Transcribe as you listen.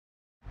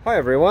Hi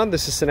everyone,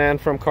 this is Sinan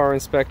from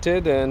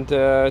CarInspected, and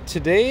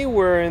today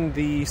we're in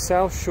the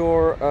South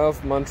Shore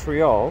of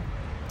Montreal.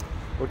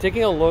 We're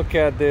taking a look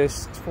at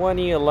this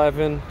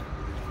 2011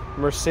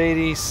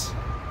 Mercedes.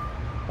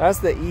 That's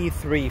the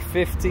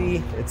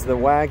E350, it's the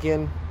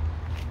Wagon.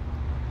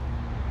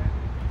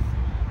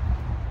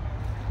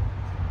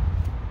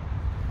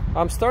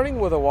 I'm starting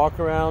with a walk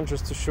around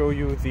just to show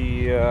you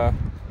the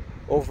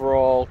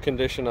overall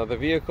condition of the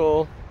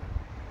vehicle.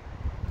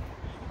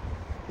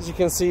 As you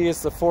can see,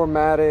 it's the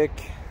 4MATIC.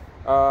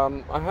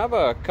 I have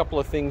a couple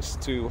of things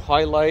to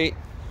highlight.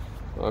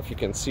 I don't know if you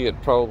can see it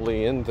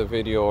probably in the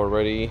video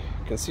already.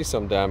 You can see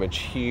some damage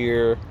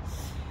here.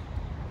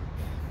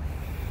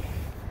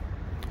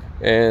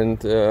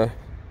 And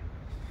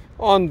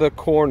on the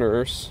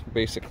corners,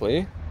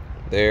 basically,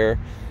 there.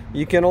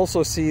 You can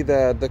also see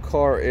that the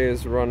car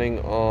is running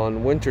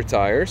on winter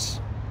tires.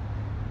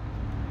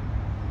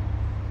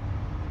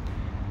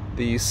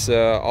 These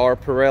are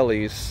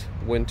Pirelli's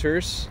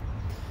winters.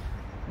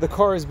 The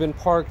car has been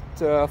parked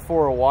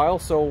for a while,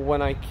 so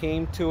when I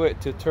came to it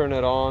to turn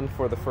it on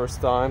for the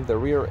first time, the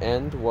rear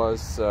end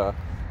was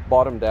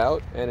bottomed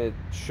out, and it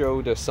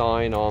showed a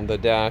sign on the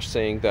dash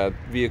saying that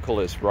vehicle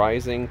is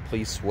rising,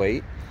 please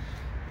wait.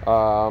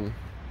 But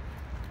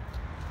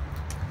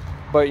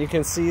you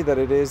can see that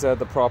it is at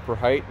the proper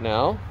height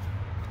now.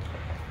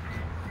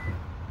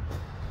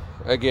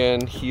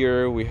 Again,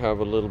 here we have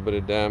a little bit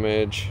of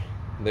damage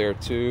there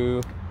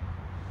too.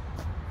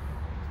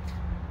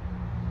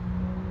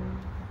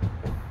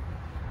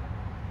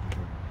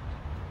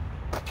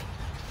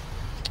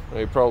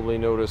 You probably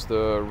noticed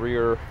the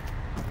rear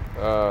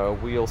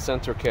wheel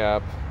center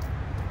cap.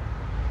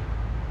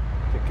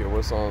 I think it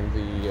was on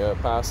the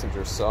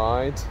passenger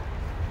side.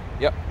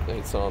 Yep,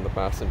 it's on the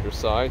passenger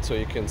side, so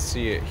you can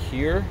see it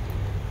here.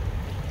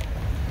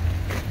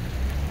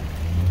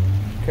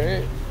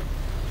 Okay.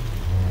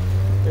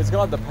 It's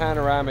got the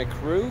panoramic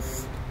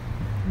roof.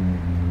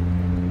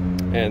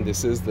 And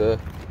this is the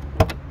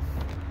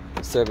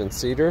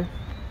 7-seater. You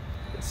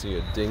can see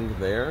a ding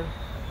there.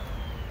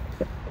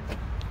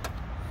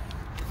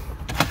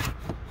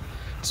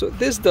 So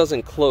this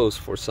doesn't close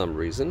for some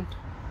reason,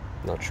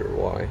 not sure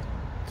why.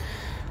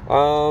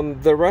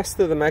 The rest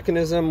of the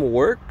mechanism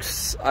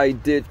works. I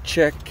did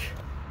check,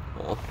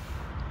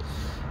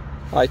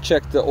 I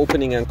checked the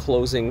opening and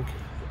closing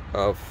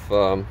of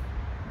the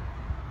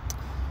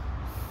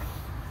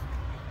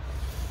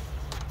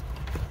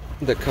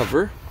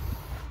cover.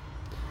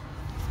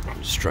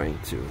 I'm just trying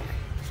to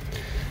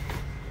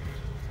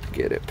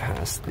get it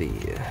past the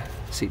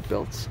seat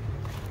belts.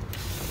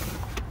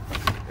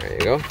 There you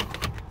go.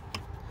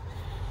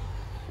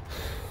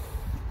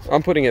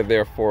 I'm putting it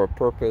there for a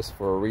purpose,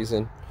 for a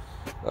reason.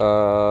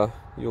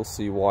 You'll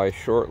see why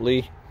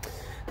shortly.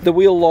 The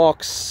wheel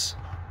locks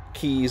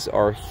keys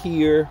are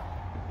here.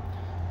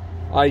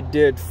 I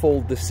did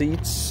fold the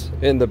seats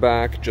in the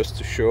back just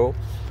to show.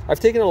 I've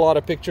taken a lot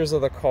of pictures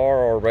of the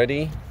car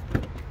already.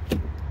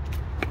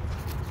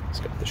 It's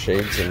got the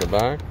shades in the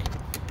back.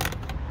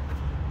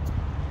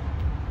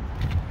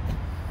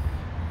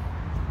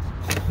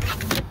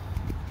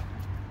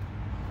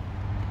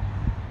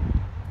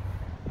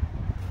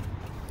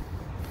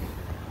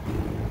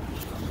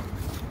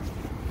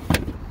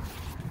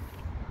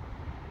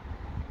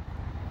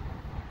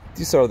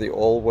 These are the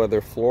all-weather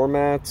floor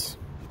mats.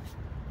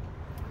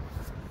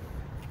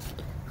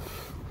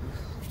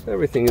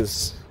 Everything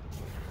is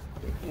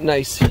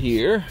nice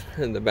here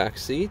in the back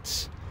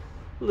seats.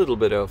 A little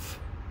bit of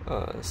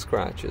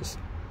scratches.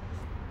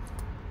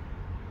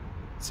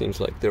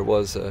 Seems like there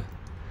was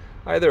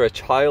either a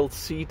child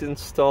seat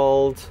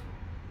installed.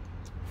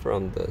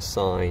 From the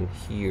sign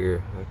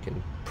here, I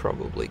can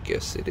probably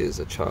guess it is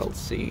a child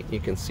seat. You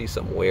can see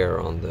some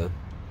wear on the...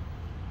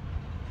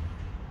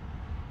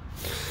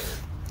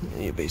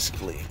 You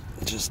basically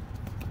just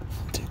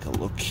take a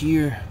look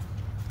here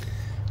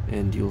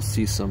and you'll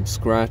see some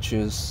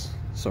scratches.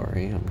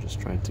 Sorry, I'm just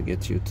trying to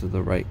get you to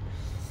the right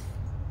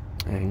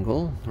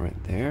angle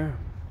right there.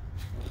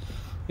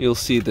 You'll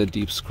see the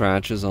deep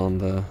scratches on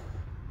the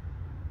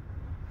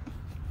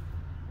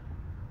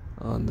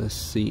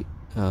seat,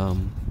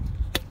 on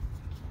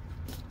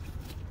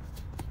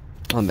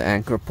the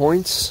anchor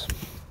points.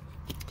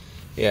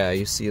 Yeah,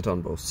 you see it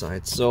on both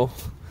sides, so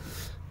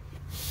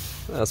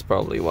that's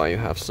probably why you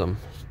have some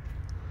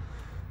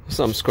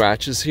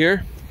scratches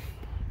here.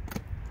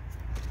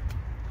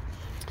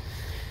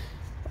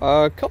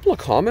 A couple of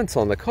comments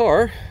on the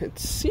car. It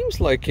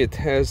seems like it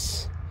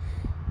has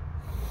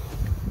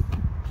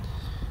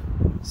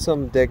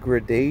some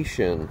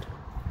degradation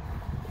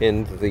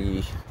in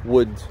the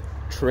wood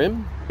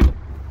trim.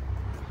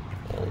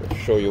 I'll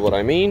show you what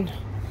I mean.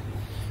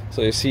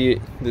 So you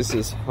see, this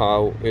is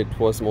how it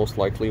was most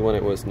likely when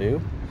it was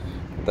new.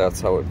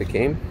 That's how it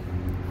became.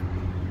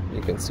 You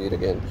can see it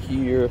again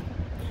here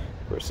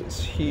versus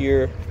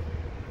here.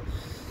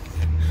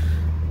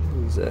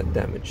 There's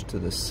damage to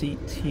the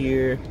seat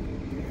here.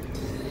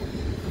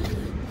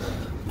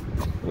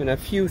 I mean, a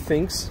few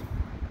things.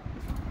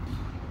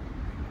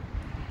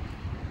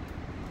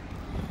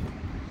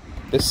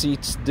 The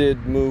seats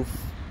did move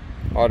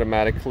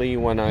automatically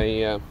when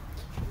I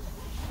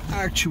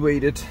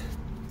actuated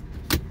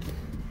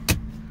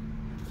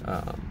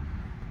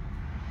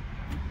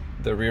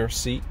the rear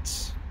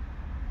seats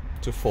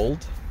to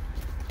fold.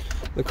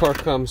 The car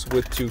comes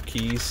with 2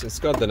 keys. It's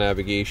got the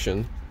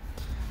navigation.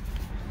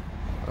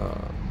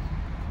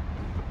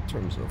 In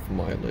terms of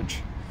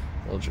mileage,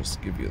 I'll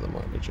just give you the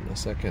mileage in a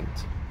second.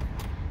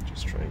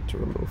 Just trying to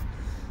remove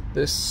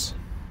this.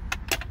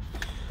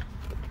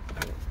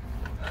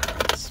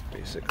 It's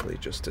basically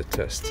just to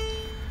test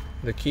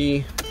the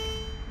key,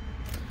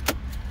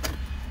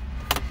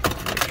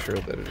 make sure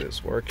that it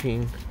is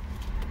working.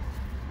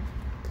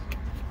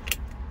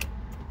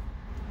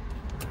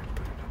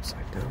 Put it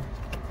upside down.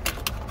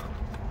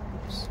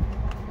 Oops.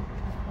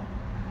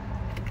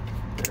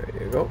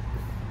 There you go.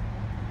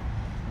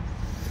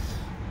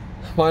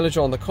 Mileage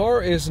on the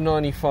car is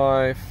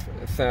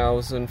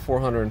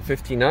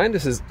 95,459.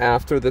 This is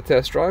after the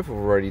test drive. We've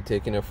already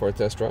taken it for a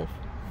test drive.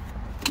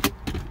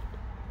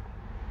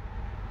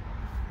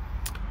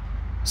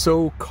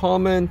 So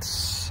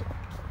comments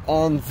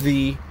on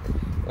the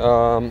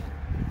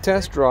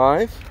test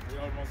drive. We're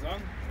almost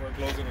done. We're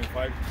closing in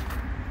 5.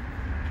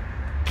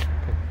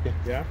 Okay,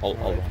 Yeah?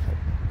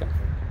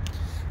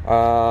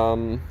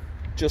 yeah.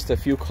 Just a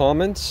few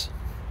comments.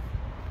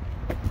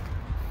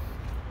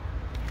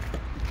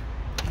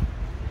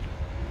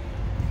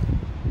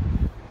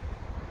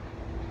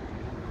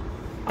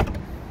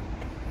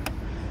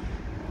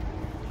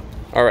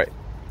 All right,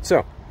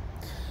 so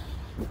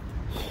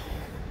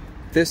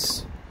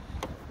this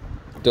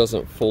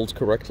doesn't fold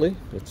correctly.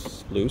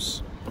 It's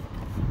loose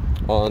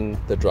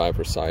on the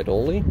driver's side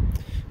only.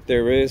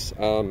 There is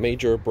a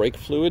major brake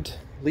fluid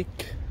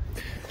leak,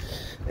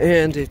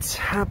 and it's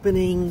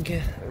happening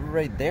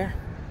right there.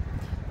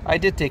 I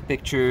did take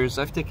pictures.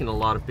 I've taken a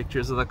lot of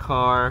pictures of the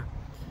car.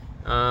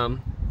 I'll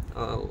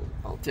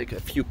take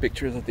a few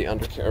pictures of the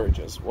undercarriage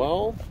as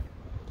well.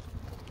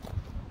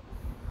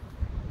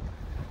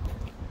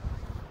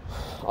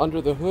 Under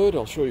the hood,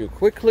 I'll show you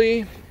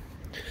quickly.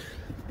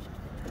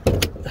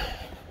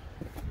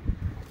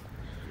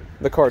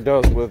 The car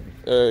does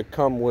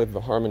come with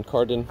the Harman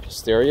Kardon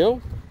stereo.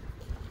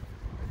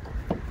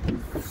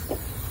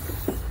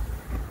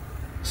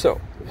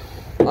 So,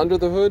 under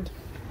the hood,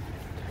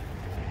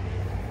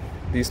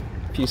 these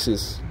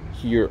pieces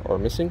here are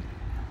missing.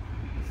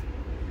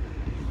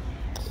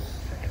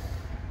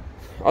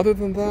 Other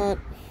than that,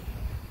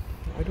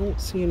 I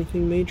don't see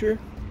anything major.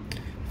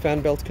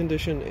 Fan belt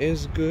condition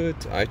is good.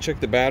 I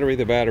checked the battery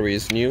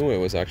is new. It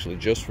was actually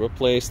just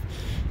replaced.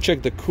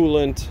 Check the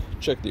coolant,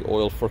 check the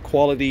oil for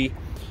quality,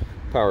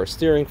 power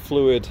steering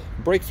fluid.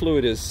 Brake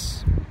fluid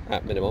is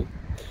at minimum,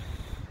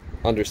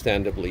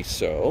 understandably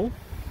so,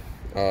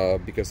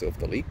 because of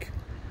the leak.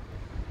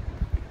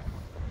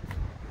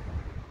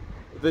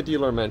 The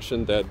dealer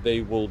mentioned that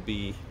they will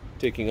be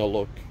taking a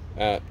look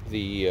at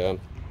the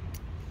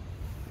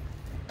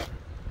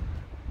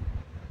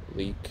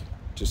leak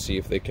to see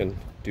if they can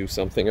do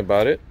something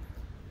about it.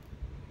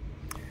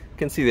 You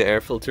can see the air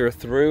filter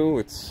through,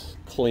 it's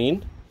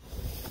clean.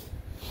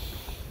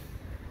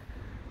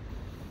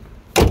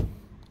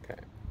 Okay.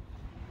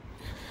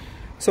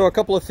 So a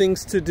couple of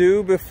things to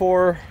do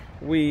before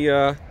we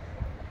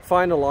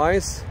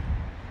finalize.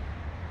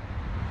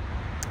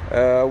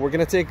 We're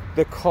gonna take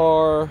the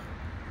car,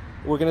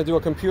 we're gonna do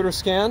a computer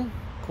scan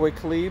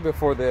quickly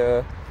before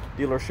the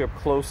dealership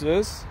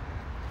closes,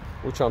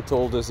 which I'm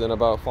told is in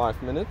about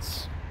 5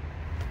 minutes.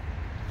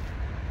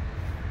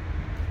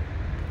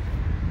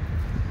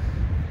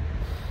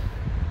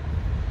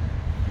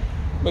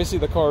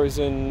 Basically, the car is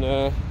in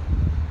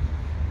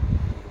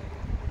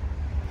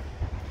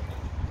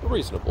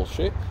reasonable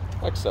shape,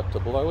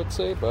 acceptable I would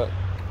say, but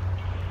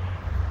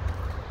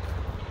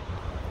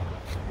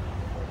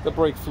the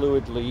brake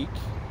fluid leak,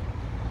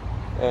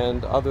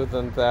 and other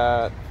than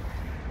that,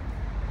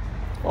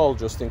 all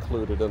just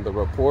included in the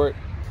report.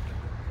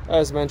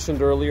 As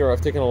mentioned earlier,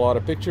 I've taken a lot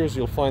of pictures.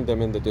 You'll find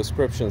them in the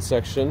description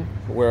section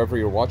wherever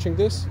you're watching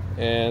this,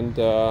 and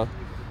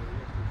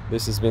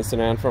this has been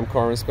Sinan from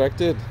Car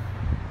Inspected.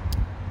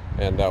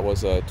 And that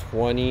was a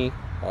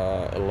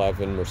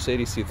 2011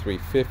 Mercedes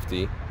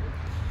E350.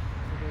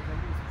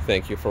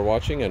 Thank you for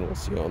watching, and we'll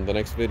see you on the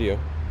next video.